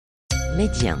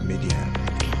Média.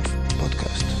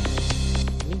 بودكاست.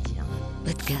 Média.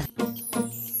 Podcast.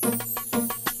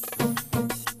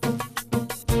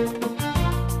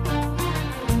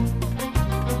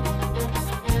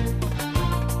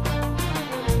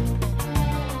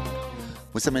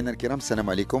 مستمعينا الكرام، السلام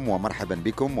عليكم ومرحبا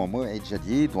بكم وموعد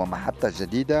جديد ومحطة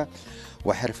جديدة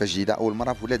وحرفة جديدة. أول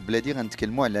مرة في ولاد بلادي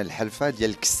غنتكلموا على الحرفة ديال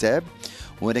الكساب،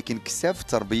 ولكن كساب في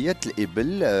تربية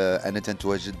الإبل. أنا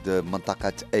تنتواجد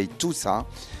بمنطقة أي توسا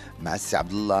مع السي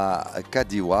عبد الله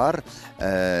كاديوار.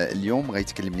 اليوم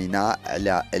غيتكلم لنا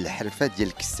على الحرفة ديال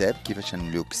الكساب، كيفاش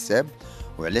نوليو كساب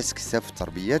وعلاش كساب في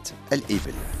تربية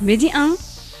الإبل. ميدي 1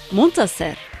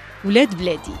 منتصر ولاد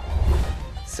بلادي.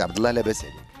 السي عبد الله، لاباس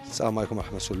عليك؟ السلام عليكم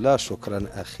ورحمة الله. شكرا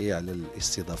أخي على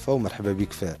الاستضافة ومرحبا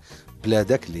بك في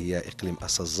بلادك اللي هي إقليم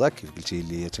أصزا، كيف قلتي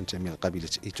اللي تنتمي لقبيلة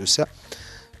إيتوسا.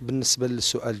 بالنسبة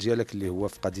للسؤال ديالك اللي هو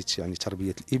في قضية يعني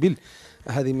تربية الإبل،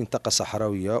 هذه منطقة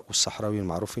صحراوية والصحراويين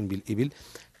معروفين بالإبل،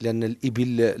 لأن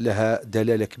الإبل لها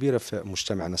دلالة كبيرة في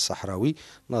مجتمعنا الصحراوي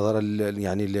نظرا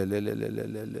يعني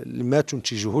لما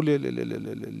تنتجه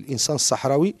الإنسان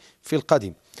الصحراوي في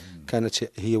القديم. كانت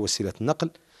هي وسيلة النقل،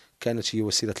 كانت هي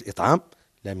وسيلة الإطعام،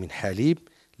 لا من حليب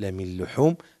لا من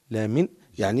لحوم لا من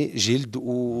يعني جلد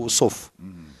وصوف.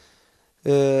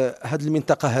 هذه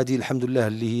المنطقة هذه الحمد لله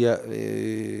اللي هي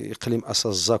إقليم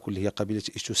أصزاك واللي هي قبيلة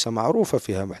إيتوسا معروفة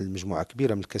فيها مجموعة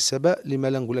كبيرة من الكسابة. لما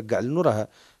لا نقول لك كاع لأنه راها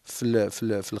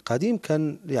في القديم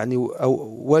كان يعني أو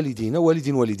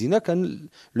والدينا كان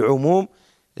العموم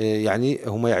يعني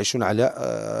هم يعيشون على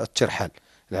الترحال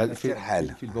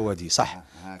في البوادي، صح،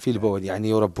 في البوادي يعني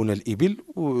يربون الإبل،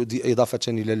 إضافة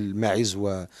إلى الماعز،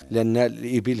 لأن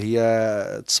الإبل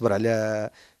هي تصبر على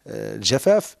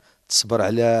الجفاف، تصبر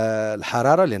على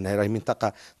الحرارة، لأن هذه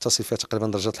منطقة تصل فيها تقريبا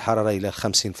درجة الحرارة إلى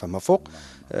 50 فما فوق.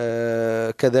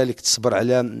 كذلك تصبر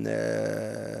على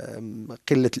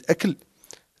قلة الأكل.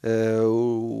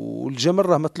 والجمل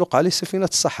راه مطلق عليه سفينة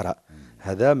الصحراء،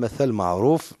 هذا مثل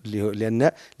معروف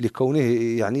لأن لكونه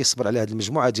يعني يصبر على هذه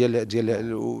المجموعة ديال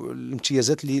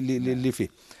الامتيازات اللي فيه.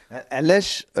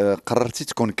 علاش قررتي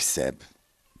تكون كساب؟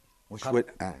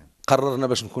 قررنا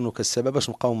باش نكونوا كسابة، باش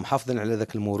نبقاو محافظين على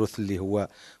ذاك الموروث اللي هو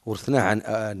ورثناه عن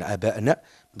آبائنا،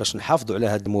 باش نحافظوا على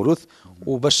هذا الموروث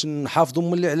وباش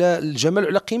نحافظوا ملي على الجمل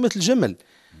وعلى قيمة الجمل.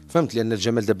 فهمت؟ لأن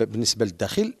الجمل دابا بالنسبة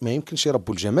للداخل ما يمكنش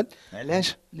يربوا الجمل.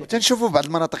 علاش؟ وتنشوفوا بعض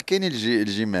المناطق كاينين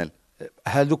الجمال،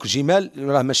 هذوك جمال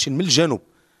راه ماشيين من الجنوب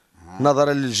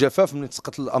نظرا للجفاف. من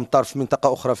تسقط الامطار في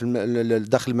منطقه اخرى في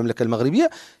داخل المملكه المغربيه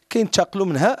كينتقلوا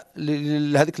منها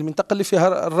لهذيك المنطقه اللي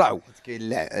فيها الرعو، كاين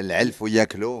العلف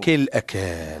وياكلوا، كاين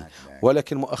الاكل.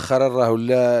 ولكن مؤخرا راه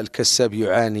ولا الكساب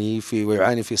يعاني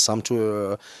في صمت،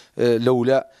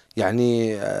 لولا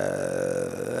يعني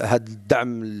هذا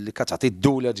الدعم اللي كتعطي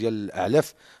الدوله ديال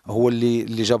الاعلاف هو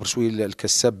اللي جاب شويه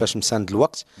الكساب باش مساند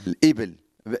الوقت. الابل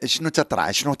شنو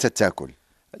تطرع، شنو تاكل؟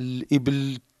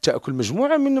 الابل تأكل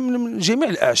مجموعة من جميع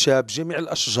الأعشاب، جميع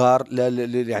الأشجار.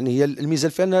 يعني هي الميزة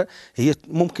فيها هي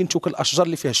ممكن تأكل الأشجار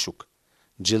اللي فيها الشوك.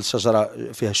 تجي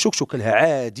الشجرة فيها الشوك تأكلها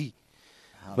عادي،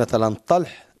 مثلا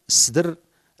الطلح، السدر،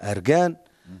 أركان.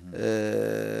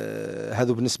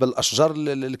 هذا بالنسبة للأشجار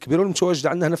الكبيرة المتواجدة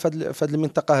عندنا هنا في هذه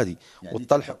المنطقة هذه. يعني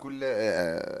والطلح تأكل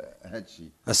هذا الشيء،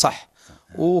 صح.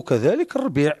 وكذلك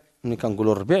الربيع، ملي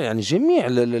كنقولوا الربيع يعني جميع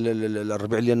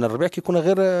الربيع، لان الربيع كيكون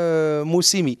غير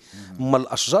موسمي، اما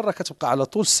الاشجار راه كتبقى على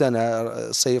طول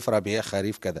السنه، صيف ربيع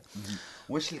خريف كذا.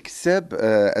 واش الكساب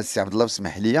السي عبد الله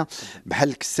اسمح لي، بحال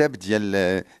الكساب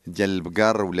ديال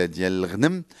البقر ولا ديال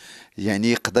الغنم،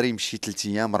 يعني يقدر يمشي 3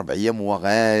 ايام 4 ايام وهو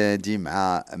غادي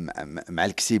مع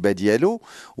الكسيبه ديالو،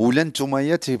 ولا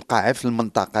نتوما تيبقى عا في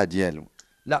المنطقه ديالو؟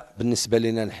 لا، بالنسبه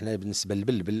لنا نحن، بالنسبه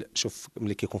للبل، شوف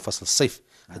ملي كيكون فصل الصيف،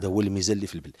 هذا هو الميزان اللي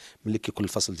في البل. ملي كيكون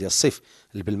الفصل ديال الصيف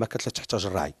البل ما كتحتاج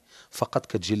الراعي، فقط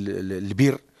كتجي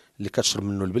البير اللي كتشرب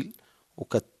منه البل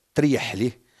وكتريح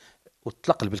عليه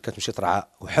وتطلق البل، كتمشي ترعى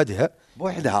وحدها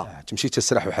بوحدها، تمشي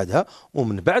تسرح وحدها،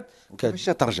 ومن بعد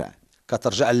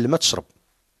كترجع للماء تشرب.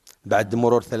 بعد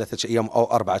مرور 3 أيام أو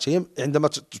 4 أيام عندما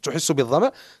تحس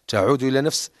بالظمأ تعود إلى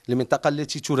نفس المنطقة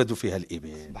التي تولد فيها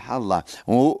الإبل. سبحان الله.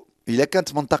 وإذا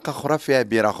كانت منطقة أخرى فيها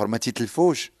بير آخر ما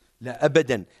تتلفوش؟ لا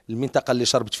ابدا. المنطقه اللي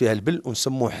شربت فيها البل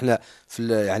ونسموه احنا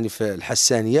يعني في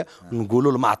الحسانيه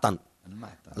نقولوا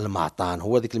المعطان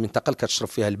هو ذيك المنطقه اللي كتشرب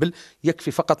فيها البل.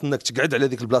 يكفي فقط انك تقعد على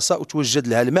ذيك البلاصه وتوجد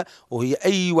لها الماء، وهي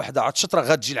اي وحده عطشت راه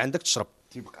غتجي لعندك تشرب.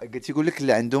 تيقول لك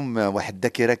اللي عندهم واحد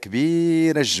الذاكره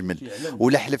كبيره الجمل،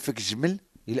 ولا حلف فيك الجمل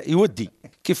يودي.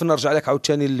 كيف نرجع لك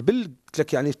عاوتاني للبل، قلت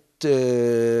لك يعني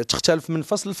تختلف من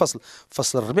فصل لفصل.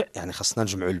 فصل الربيع يعني خاصنا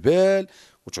نجمعوا البال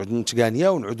وتعود متقانيه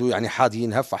ونعودوا يعني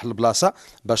حاضينها في واحد البلاصه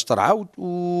باش ترعى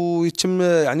ويتم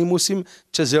يعني موسم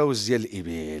التزاوج ديال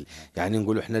الابل. يعني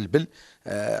نقولوا حنا البل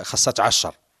خاصها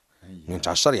تعشر، من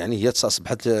تعشر يعني هي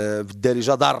اصبحت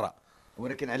بالدارجه ضاره.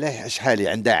 ولكن علاه شحال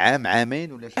عندها عام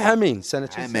عامين ولا شحال؟ عامين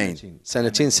سنتين عامين.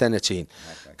 سنتين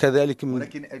كذلك.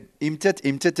 ولكن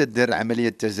امتى تدير عمليه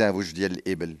التزاوج ديال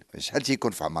الابل؟ شحال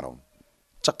تيكون في عمرهم؟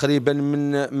 تقريبا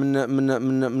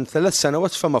من 3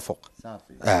 سنوات فما فوق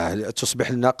صافي تصبح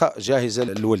الناقه جاهزه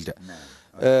للولده.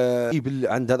 الإبل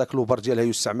عند هذاك الوبر ديالها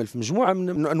يستعمل في مجموعه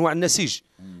من انواع النسيج،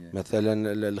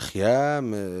 مثلا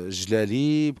الخيام،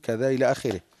 الجلاليب، كذا الى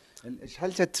اخره.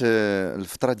 شحال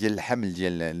الفتره ديال الحمل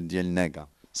ديال الناقه؟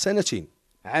 سنتين.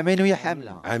 عامين وهي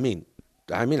حامله؟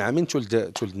 عامين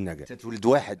تولد الناقه، تتولد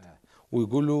واحد.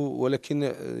 ويقولوا ولكن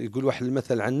يقول واحد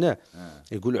المثل عنا،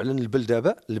 يقولوا على البل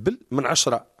دابا البل من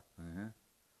 10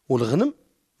 والغنم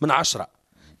من 10.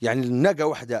 يعني الناقه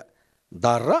واحده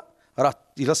ضاره راه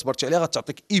الا صبرتي عليها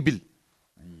غتعطيك ابل.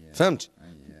 فهمت؟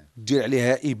 دير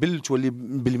عليها ابل تولي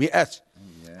بالمئات.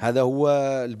 هذا هو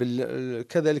البل.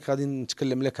 كذلك غادي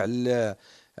نتكلم لك على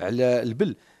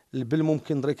البل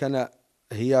ممكن دريك انا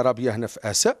هي رابيه هنا في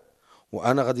اسا،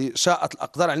 وانا غادي شاءت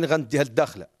الاقدار يعني غنديها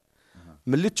للداخله.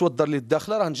 ملي توضر لي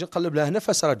الداخله راه نجي نقلب لها هنا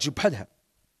فاس راه تجيب بحالها.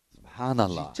 سبحان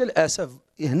الله. حتى الاسا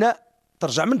هنا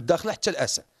ترجع من الداخله حتى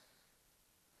الاسا.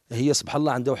 هي سبحان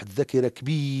الله عندها واحد الذاكره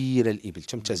كبيره الابل،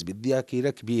 تمتاز بالذاكره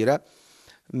كبيره.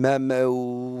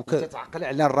 تتعقل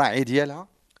على الراعي ديالها،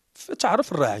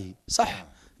 تعرف الراعي صح.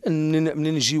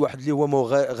 منين يجي واحد اللي هو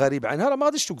غريب عنها راه ما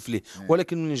غاديش توقف ليه،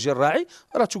 ولكن من يجي الراعي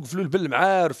راه توقف له البل مع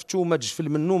عرفتو، ما تجفل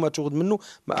منه ما تاخذ منه،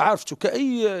 ما عرفتو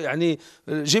كاي يعني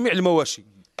جميع المواشي.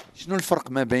 شنو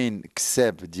الفرق ما بين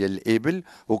كساب ديال الابل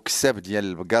وكساب ديال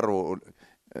البقر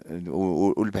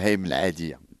والبهايم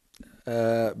العاديه؟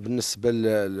 بالنسبه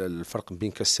للفرق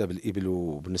بين كساب الابل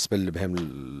وبالنسبه للبهائم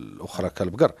الاخرى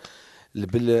كالبقر،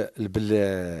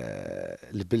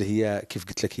 البل هي كيف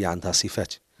قلت لك هي عندها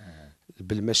صفات.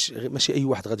 البل ماشي اي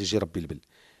واحد غادي يجي يربي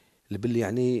البل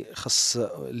يعني خاص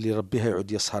اللي يربيها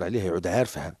يعود يسهر عليها يعود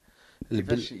عارفها.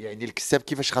 يعني الكساب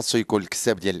كيفاش خاصو يكون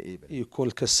الكساب ديال الابل؟ يكون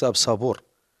الكساب صبور.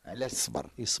 علاش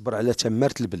يصبر على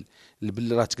تمارة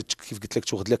البل راه كيف قلت لك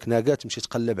تاخذ لك ناقه تمشي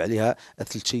تقلب عليها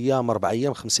 3 ايام 4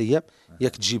 ايام 5 ايام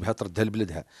ياك تجيبها تردها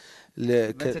لبلدها.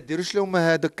 ما تديروش لهم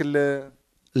هذاك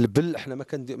البل احنا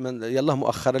ما يلاه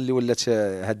مؤخرا اللي ولات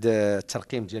هذا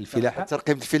الترقيم ديال الفلاحه.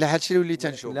 ترقيم الفلاحه هادشي اللي وليت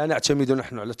نشوف. لا نعتمد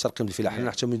نحن على الترقيم الفلاحه، نحن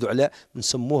نعتمد على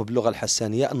نسموه باللغه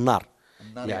الحسانيه النار.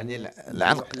 يعني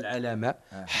العنق، العلامه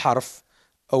حرف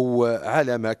او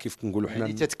علامه كيف نقولوا احنا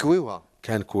يعني تتكويوها.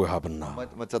 كنكويها بالنار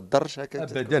ما تضرش هكا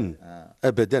ابدا.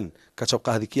 ابدا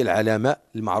كتبقى هذيك هي العلامه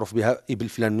المعروف بها ابل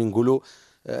فلان. من نقولوا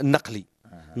النقلي.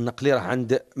 النقلي راه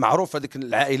عند معروف هذيك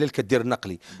العائله اللي كدير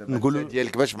النقلي. نقولوا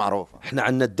ديالك باش معروفه. احنا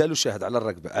عندنا الدال وشاهد على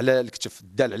الرقبه على الكتف،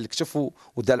 الدال على الكتف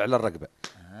والدال على الرقبه.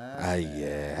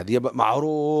 هذه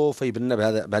معروفه يبنى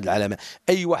بهذه العلامه.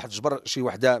 اي واحد جبر شي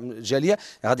وحده جاليه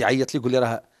غادي يعيط لي يقول لي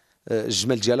راه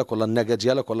الجمل ديالك ولا الناقه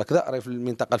ديالك ولا كذا راه في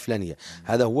المنطقه الفلانيه.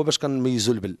 هذا هو باش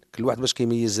كنميزوا البل، كل واحد باش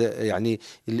كيميز يعني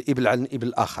الابل عن الابل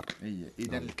الاخر.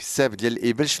 اذا الكساب ديال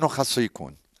الابل شنو خاصو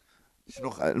يكون؟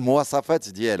 شنو المواصفات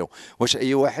ديالو؟ واش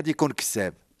اي واحد يكون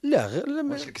كساب؟ لا غير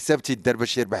واش الكساب تيدار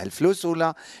باش يربح الفلوس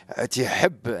ولا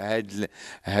تيحب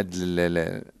هاد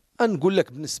نقول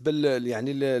لك بالنسبه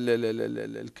يعني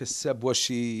الكساب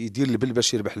واش يدير البل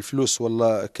باش يربح الفلوس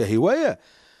ولا كهوايه؟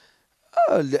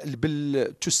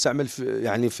 البل تستعمل في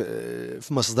يعني في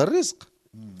مصدر الرزق.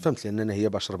 فهمت؟ لاننا هي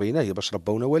باش ربينا، هي باش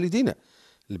ربونا والدينا.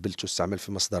 البل تستعمل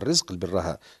في مصدر الرزق. البل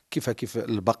راه كيف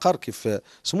البقر كيف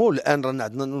سمو. الان رانا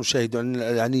عندنا نشاهدوا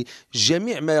يعني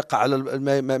جميع ما يقع على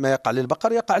ما يقع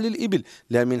للبقر يقع للابل،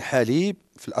 لا من حليب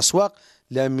في الاسواق،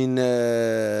 لا من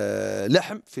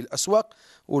لحم في الاسواق.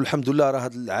 والحمد لله راه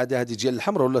هذه العاده هذه ديال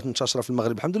اللحم راه ولات منتشره في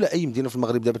المغرب. الحمد لله اي مدينه في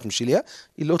المغرب دابا تمشي ليها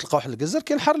الا تلقى واحد الجزار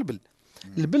كينحر البل.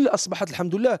 البل اصبحت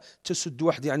الحمد لله تسد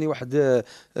واحد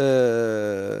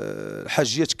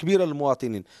حاجيات كبيره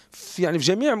للمواطنين في يعني في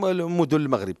جميع مدن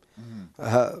المغرب.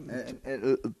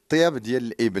 الطياب ديال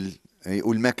الابل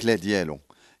والماكله ديالو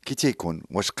كي تيكون؟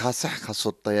 واش قاصح خاصو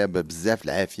الطياب بزاف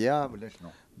العافيه ولا شنو؟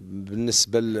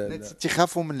 بالنسبه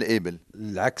تيخافوا من الابل؟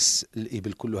 العكس،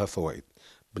 الابل كلها فوائد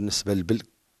بالنسبه للبل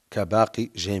كباقي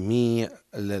جميع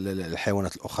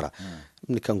الحيوانات الاخرى.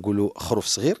 ملي كنقولوا خروف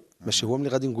صغير ماشي هو ملي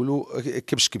غادي نقولوا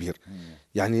كبش كبير.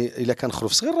 يعني الا كان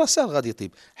خروف صغير راه ساهل غادي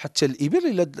يطيب. حتى الابل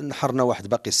الا نحرنا واحد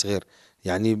باقي صغير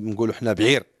يعني نقولوا حنا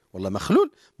بعير ولا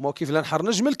مخلول، ما كيف لا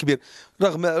نحرنا جمل كبير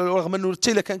رغم انه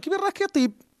حتى الا كان كبير راه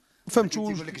كيطيب.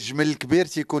 فهمتوا؟ تيقول لك الجمل الكبير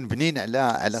تيكون بنين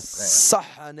على الصغير.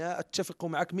 صح، انا اتفق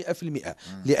معك 100%.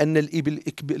 لان الابل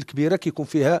الكبيره كيكون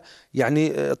فيها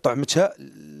يعني طعمتها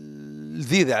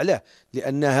لذيذه. علاه؟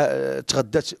 لانها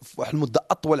تغدات في واحد المده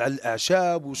اطول على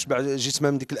الاعشاب وشبع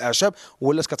جسمها من ديك الاعشاب،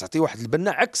 ولات كتعطي واحد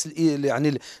البنه عكس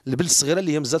يعني البل الصغيره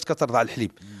اللي هي مازالت كترضع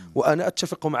الحليب. وانا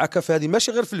اتفق معك في هذه،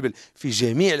 ماشي غير في البل، في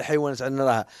جميع الحيوانات عندنا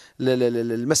راه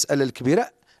المساله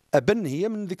الكبيره ابن هي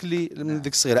من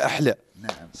ديك الصغيره احلى.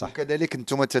 نعم صح. وكذلك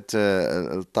انتم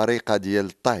الطريقه ديال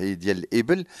الطهي ديال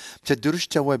الابل ما تديروش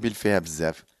التوابل فيها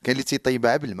بزاف، كاين اللي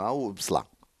تيطيبها بالماء وبصله.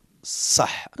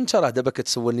 صح. انت راه دابا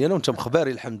كتسولني انا وانت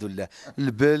مخباري الحمد لله.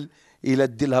 البل الا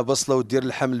دير لها بصله ودير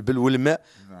اللحم البل والماء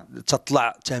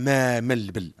تطلع تماما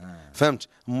البل. فهمت؟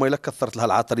 اما الا كثرت لها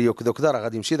العطريه وكذا وكذا راه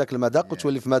غادي يمشي ذاك المذاق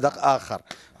وتولي في مذاق اخر.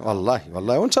 والله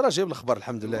والله وانت راه جايب الخبر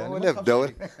الحمد لله يعني ولا في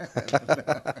الدور.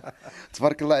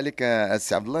 تبارك الله عليك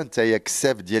السي عبد الله، انت يا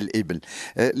كساب ديال الابل.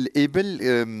 الابل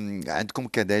عندكم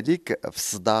كذلك في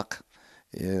الصداق،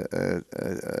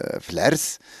 في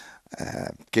العرس،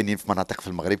 كاينين في مناطق في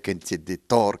المغرب كاين تيدي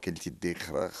الطور، كاين تيدي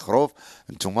خروف.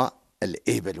 انتم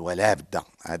الابل ولا بدا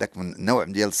هذاك من نوع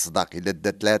ديال الصداق، الا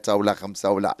دا 3 ولا 5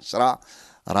 ولا 10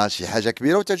 راه شي حاجه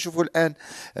كبيره. وتنشوفوا الان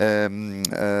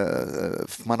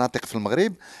في مناطق في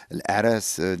المغرب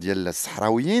الاعراس ديال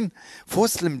الصحراويين في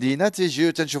وسط المدينه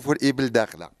تيجيو تنشوفوا الابل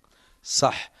داخله.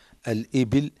 صح.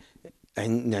 الابل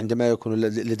عندما يكون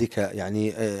لديك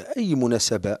يعني اي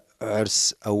مناسبه،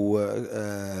 عرس او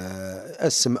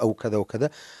اسم او كذا وكذا،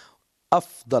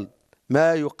 افضل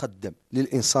ما يقدم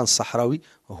للانسان الصحراوي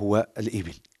هو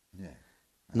الابل،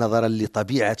 نظرا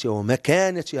لطبيعتها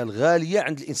ومكانتها الغاليه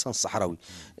عند الانسان الصحراوي.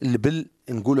 البل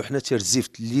نقولوا حنا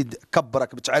تيرزيفت اللي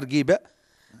كبرك بتعرقيبه،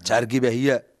 تعرقيبه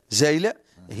هي زايله،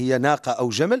 هي ناقه او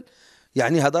جمل،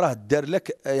 يعني هذا راه دار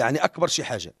لك يعني اكبر شي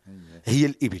حاجه هي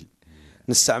الابل.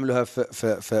 نستعملوها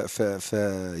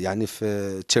في يعني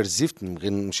في تيرزيفت، نبغي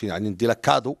نمشي يعني ندير لك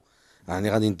كادو، يعني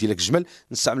غادي ندير لك جمل.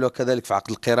 نستعملوها كذلك في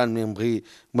عقد القران، ملي نبغي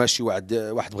ماشي واحد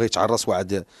بغى يتعرس،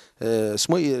 واحد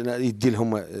اسمه يدي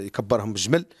لهم يكبرهم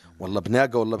بجمل ولا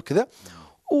بناقه ولا بكذا.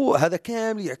 وهذا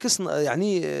كامل يعكس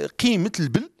يعني قيمه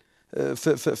البل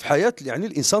في حياه يعني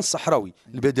الانسان الصحراوي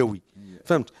البدوي.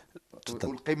 فهمت؟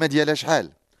 والقيمه ديالها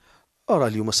شحال؟ راه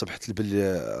اليوم اصبحت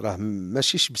البل راه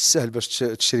ماشيش بالسهل باش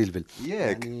تشري البل.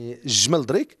 يعني الجمل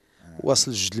دريك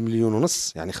واصل 2 مليون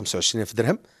ونص، يعني 25,000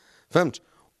 درهم. فهمت؟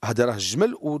 هذا راه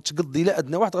الجمل، وتقضي لا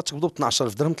ادنى واحد غتقبضوا ب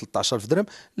 12,000 درهم 13,000 درهم.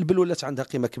 البل ولات عندها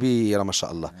قيمه كبيره ما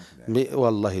شاء الله.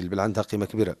 والله البل عندها قيمه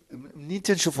كبيره. منين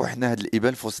تنشوفوا حنا هاد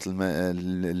الابل في وسط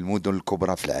المدن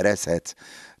الكبرى في العراسات،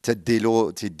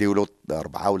 تديلو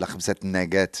 4 ولا 5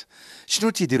 ناقات، شنو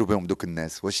تيديروا بهم دوك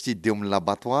الناس؟ واش تيديهم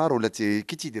لاباطوار ولا كي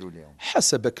تيديروا لهم؟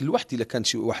 حسب كل واحد. الا كان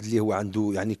شي واحد اللي هو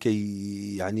عنده يعني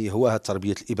يعني هواها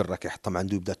تربيه الابل، راه كيحطهم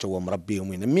عنده يبدا هو مربيهم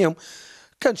وينميهم.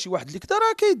 كان شي واحد اللي كذا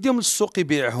راه كيديهم للسوق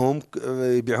يبيعهم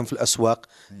في الاسواق،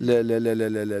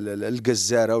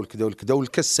 الجزاره والكذا والكذا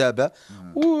والكسابه.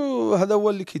 وهذا هو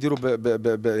اللي كيديروا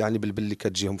يعني بالبل اللي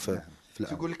كتجيهم في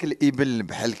تقول لك الابل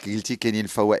بحال قلتي كاينين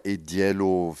الفوائد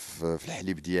ديالو في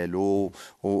الحليب ديالو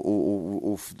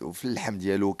وفي اللحم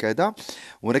ديالو وكذا،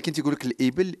 ولكن تيقول لك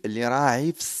الابل اللي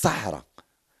راعي في الصحراء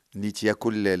اللي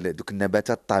تياكل دوك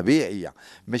النباتات الطبيعيه،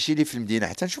 ماشي اللي في المدينه.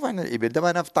 حتى نشوف احنا الابل دابا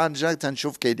انا في طنجه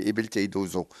تنشوف كاين الابل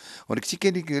تيدوزو، ولكن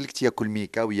كاين اللي قال لك تياكل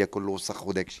ميكا وياكل الوسخ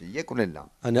وداك الشيء، ياك ولا لا؟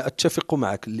 انا اتفق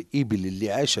معك. الابل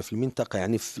اللي عايشه في المنطقه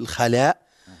يعني في الخلاء،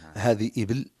 هذه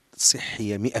ابل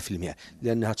صحيه 100%،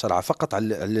 لانها ترعى فقط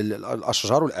على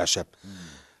الاشجار والاعشاب.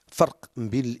 فرق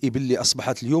بين الإبل اللي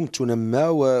أصبحت اليوم تنمى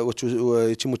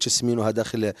ويتم تسمينها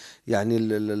داخل يعني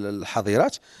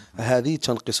الحظيرات، هذه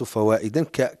تنقص فوائدا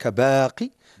كباقي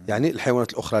يعني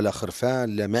الحيوانات الأخرى، لا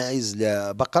خرفان لا ماعز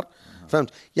لا بقر. فهمت؟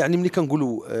 يعني ملي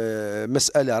كنقولوا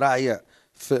مسألة راعية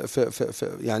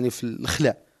في يعني في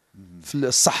الخلاء في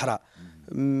الصحراء،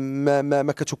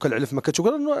 ما كتوكل علف، ما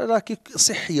كتوكل، راه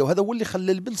صحيه. وهذا هو اللي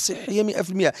خلى البل صحيه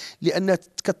 100%، لانها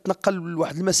كتنقل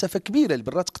لواحد المسافه كبيره.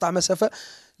 البل تقطع مسافه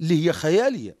اللي هي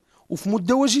خياليه وفي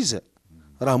مده وجيزه.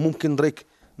 راه ممكن دريك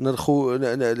نرخو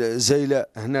زايله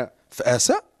هنا في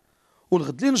اسا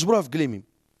والغد لي نجبروها في قليميم،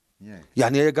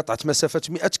 يعني هي قطعت مسافه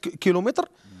 100 كيلومتر،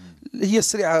 هي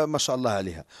سريعه ما شاء الله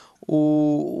عليها.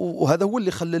 وهذا هو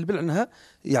اللي خلى البل عنها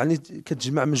يعني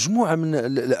كتجمع مجموعه من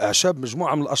الاعشاب،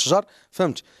 مجموعه من الاشجار.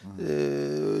 فهمت؟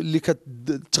 اللي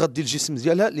كتغذي الجسم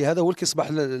ديالها. لهذا هو اللي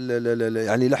كيصبح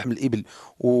يعني لحم الابل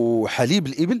وحليب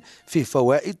الابل فيه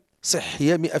فوائد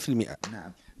صحيه 100%.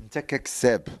 نعم. انت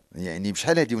ككساب يعني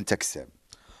بشحال هذه وانت كساب؟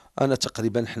 انا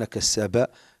تقريبا حنا كسابه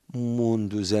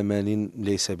منذ زمن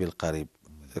ليس بالقريب،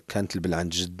 كانت البل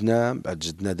عند جدنا، بعد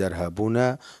جدنا دارها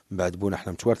بونا، من بعد بونا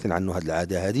حنا متوارثين عنه هذه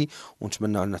العاده هذه،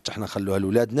 ونتمنى ان حتى حنا نخلوها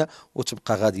لولادنا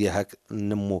وتبقى غاديه هاك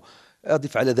نمو.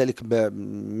 اضيف على ذلك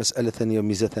مساله ثانيه،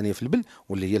 ميزه ثانيه في البل،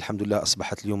 واللي هي الحمد لله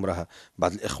اصبحت اليوم راها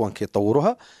بعض الاخوان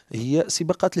كيطوروها، هي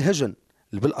سباقات الهجن.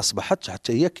 البل اصبحت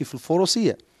حتى هي كيف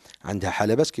الفروسيه، عندها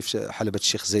حلبات كيف حلبة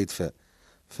الشيخ زايد في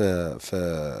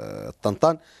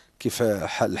طنطان، كيف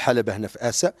الحلبة هنا في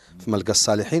آسا في ملقا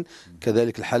الصالحين،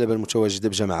 كذلك الحلبة المتواجدة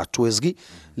بجماعة تويزقي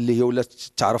اللي هي ولات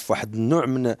تعرف واحد النوع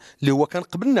من اللي هو كان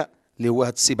قبلنا، اللي هو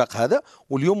هذا السباق هذا،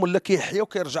 واليوم ولا كيحيا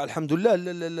وكيرجع الحمد لله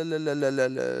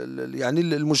يعني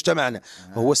لمجتمعنا،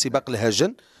 هو سباق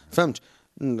الهجن. فهمت؟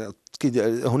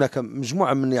 هناك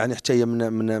مجموعه من يعني حتى هي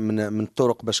من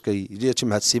الطرق باش يتم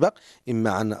هذا السباق، اما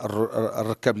عن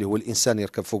الركاب اللي هو الانسان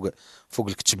يركب فوق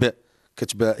الكتبه.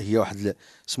 كتبه هي واحد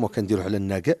اسمه كنديروه على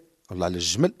الناقه ولا على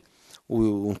الجمل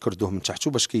ونكردوه من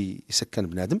تحته باش يسكن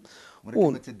بنادم.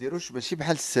 ولكن ما تديروش ماشي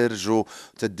بحال السرج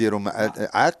وتديروا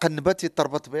عاد قنبات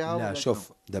يتربط بها. لا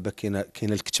شوف دابا كاينه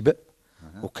الكتبه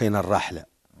وكاينه الراحله.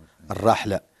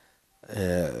 الراحله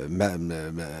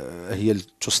هي اللي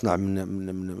تصنع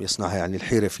من يصنعها يعني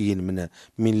الحرفيين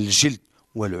من الجلد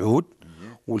والعود،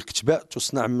 والكتبه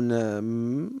تصنع من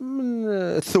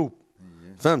الثوب.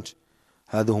 فهمت؟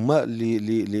 هذا هما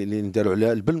اللي نداروا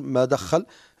على البن. ما دخل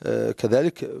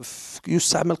كذلك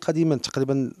يستعمل قديما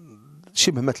تقريبا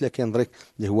شبه مثل كان دريك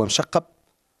اللي هو مشقب.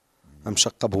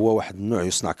 المشقب هو واحد النوع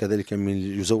يصنع كذلك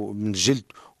من الجلد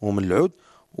ومن العود،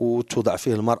 وتوضع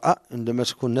فيه المرأة عندما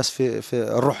تكون الناس في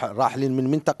الروح راحلين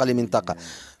من منطقة لمنطقة.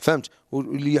 فهمت؟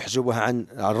 واللي يحجبها عن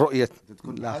الرؤية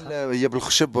تكون هي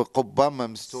بالخشب قبة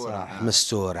مستورة.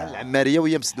 مستورة العمارية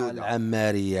وهي مسدودة.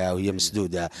 العمارية وهي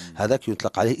مسدودة، هذاك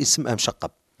يطلق عليه اسم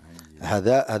مشقب.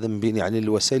 هذا من بين يعني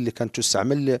الوسائل اللي كانت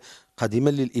تستعمل قديما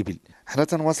للإبل. احنا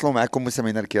تنواصلوا معكم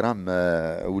مستمعينا الكرام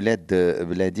ولاد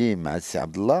بلادي مع السي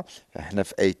عبد الله. احنا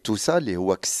في اي توسا اللي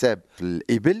هو كساب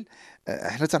الإبل.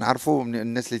 احنا تنعرفوا من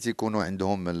الناس اللي تيكونوا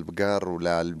عندهم البقار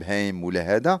ولا البهايم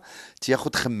ولا هذا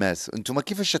تياخذ خماس. انتم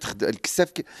كيفاش الكساب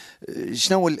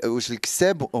شنو واش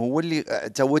الكساب هو اللي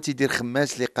تا هو تيدير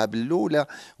خماس اللي قابل له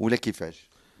ولا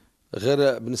كيفاش؟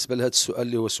 غير بالنسبه لهذا السؤال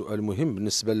اللي هو سؤال مهم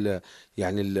بالنسبه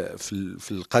يعني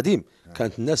في القديم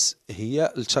كانت الناس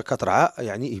هي كترعى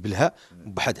يعني ابلها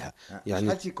بحدها. يعني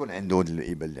شحال تيكون عنده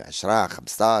الابل؟ 10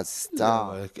 15 6؟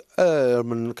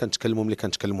 من كنتكلموا ملي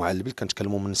كنتكلموا على الابل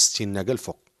كنتكلموا من 60 ناقه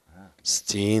الفوق.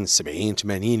 60 70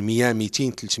 80 100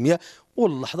 200 300.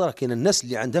 واللحظه راه كاين الناس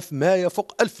اللي عندها ما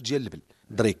يفوق 1000 ديال الابل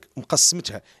دريك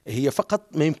مقسمتها هي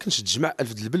فقط. ما يمكنش تجمع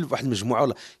 1000 ديال البل بواحد المجموعه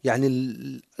ولا يعني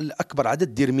الاكبر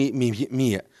عدد دير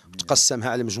 100 تقسمها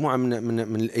على مجموعه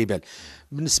من الابل.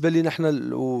 بالنسبه لنا احنا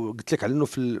قلت لك على انه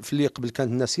في اللي قبل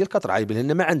كانت الناس هي كترعى ابل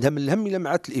لان ما عندها من الهم الا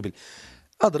معات الابل.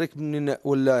 ادرك من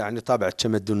ولا يعني طابع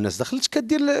التمدن الناس دخلت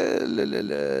كدير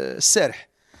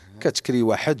السارح كتكري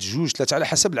واحد جوج ثلاثه على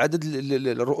حسب العدد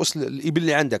الرؤوس الابل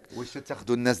اللي عندك. واش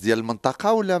تاخذوا الناس ديال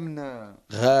المنطقه ولا من؟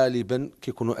 غالبا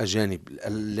كيكونوا اجانب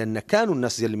لان كانوا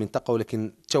الناس ديال المنطقه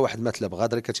ولكن حتى واحد ما تلا بغى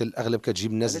درك الاغلب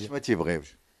كتجيب الناس. علاش ما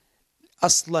تيبغيوش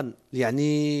اصلا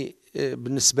يعني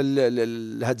بالنسبه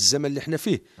لهذا الزمن اللي احنا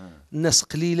فيه الناس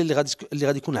قليله اللي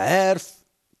غادي يكون عارف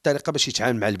الطريقه باش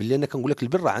يتعامل مع البل. لان كنقول لك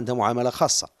البل راه عندها معامله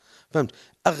خاصه. فهمت؟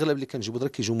 اغلب اللي كنجيبوا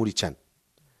درك كيجيو موريتان.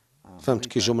 فهمت؟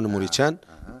 كيجيو من موريتان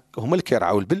هما اللي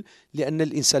كيرعاو البل لان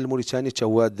الانسان الموريتاني حتى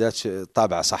هو ذات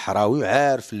طابع صحراوي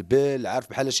عارف البل عارف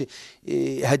بحال شي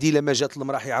هذه لما جات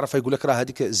المراه يعرفها يقول لك راه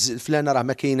هذيك الفلانه راه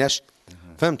ما كايناش.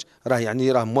 فهمت؟ راه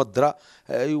يعني راه مودره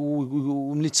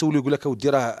وملي تسولو يقول لك اودي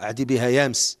راه عدي بها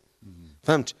يامس.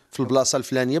 فهمت؟ في البلاصه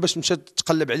الفلانيه باش تمشي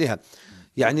تقلب عليها.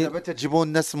 يعني دابا تجيبوا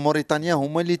الناس موريتانيا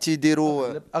هما اللي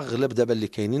تيديروا اغلب دابا اللي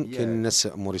كاين الناس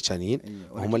موريتانيين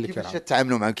هما اللي كيفاش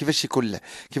تتعاملوا معهم؟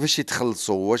 كيفاش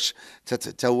يتخلصوا؟ واش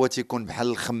تا هو تيكون بحال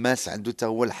الخماس عنده تا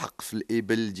هو الحق في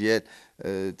الابل ديال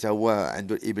تا هو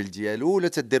عنده الابل ديالو ولا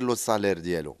تدير له الصالير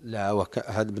ديالو؟ لا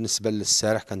هذا بالنسبه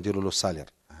للسارح كنديروا له صالير.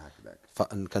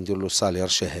 كندير له صالير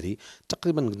شهري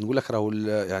تقريبا نقول لك راهو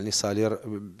يعني صالير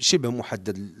شبه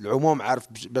محدد. العموم عارف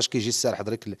باش كيجي السارح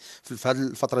دريك في هذه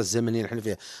الفتره الزمنيه اللي حنا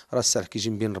فيها راه السارح كيجي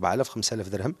من بين 4000 5000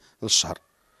 درهم للشهر.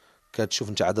 كتشوف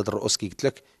انت عدد الرؤوس كي قلت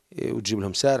لك وتجيب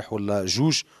لهم سارح ولا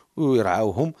جوج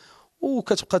ويرعاوهم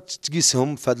وكتبقى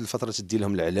تقيسهم في هذه الفتره تدي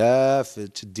لهم العلاف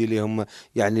تدي لهم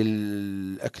يعني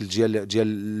الاكل ديال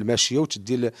الماشيه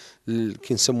وتدي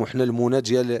كنسموه حنا المونه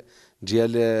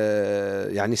ديال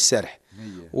يعني السارح.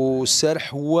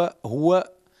 والسارح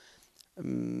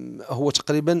هو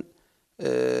تقريبا 60%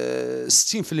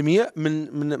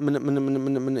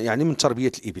 من يعني من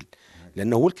تربيه الابل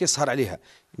لانه هو اللي كيسهر عليها.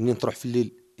 منين تروح في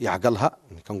الليل يعقلها،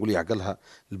 كنقول يعقلها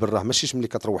البراه ماشيش ملي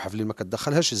كتروحها في الليل ما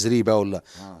كتدخلهاش زريبه ولا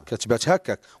كتبات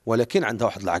هكاك، ولكن عندها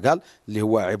واحد العقال اللي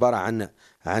هو عباره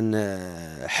عن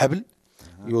حبل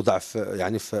يوضع في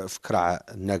يعني في كراع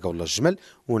الناقه ولا الجمل،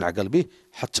 ونعقل به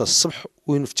حتى الصبح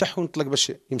وينفتح ونطلق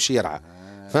باش يمشي يرعى.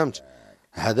 فهمت؟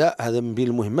 هذا من بين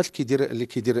المهمات اللي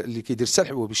كيدير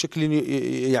السلحفه وبشكل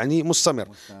يعني مستمر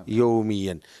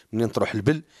يوميا. منين تروح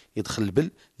البل يدخل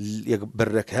البل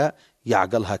يبركها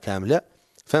يعقلها كامله.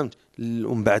 فهمت؟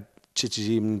 ومن بعد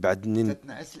تجي من بعد منين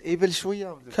تتنعس الابل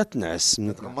شويه كتنعس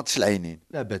ما تغمضش العينين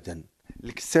ابدا.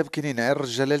 الكساب كاينين غير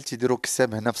الرجاله اللي تيديروا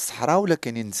كساب هنا في الصحراء ولا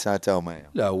كاينين نساء تا هما؟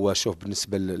 لا هو شوف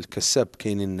بالنسبه للكساب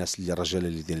كاينين الناس اللي الرجال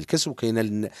اللي يدير الكسب،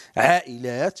 وكاين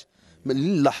عائلات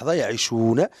للحظه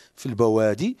يعيشون في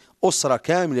البوادي، اسره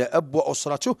كامله اب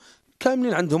واسرته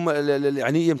كاملين عندهم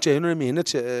يعني يمتهنون مهنه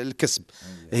الكسب،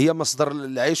 هي مصدر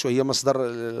العيش وهي مصدر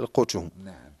قوتهم.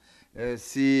 نعم.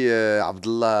 سي عبد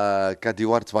الله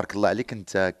كاديوار، تبارك الله عليك،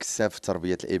 انت كساب في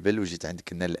تربيه الابل وجيت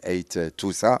عندك هنا لايت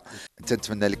توسا، انت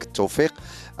نتمنى لك التوفيق.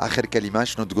 اخر كلمه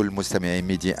شنو تقول للمستمعين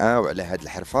ميدي ان وعلى هذه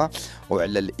الحرفه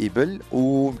وعلى الابل،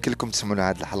 ويمكن لكم تسمعوا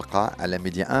هذه الحلقه على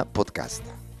ميدي ان بودكاست.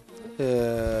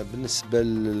 بالنسبه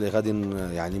اللي غادي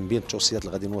يعني من بين التوصيات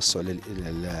اللي غادي نوصوا على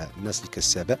الناس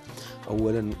الكسابه،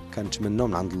 اولا كنتمناو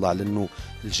من عند الله لانه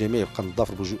الجميع يبقى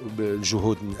نضافر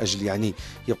بالجهود من اجل يعني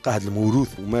يبقى هذا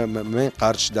الموروث وما ما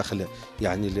ينقرضش داخل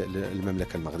يعني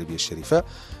المملكه المغربيه الشريفه.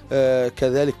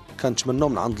 كذلك كنتمناو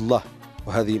من عند الله،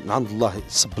 وهذه من عند الله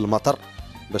يصب المطر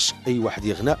باش اي واحد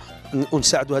يغنى،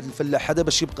 ونساعدوا هذا الفلاح هذا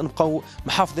باش يبقى نبقاو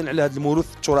محافظين على هذا الموروث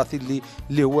التراثي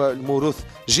اللي هو الموروث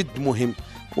جد مهم،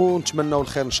 ونتمنوا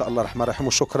الخير ان شاء الله الرحمن الرحيم.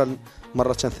 وشكرا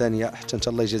مره ثانيه حتى انت،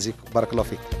 الله يجازيك، بارك الله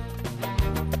فيك.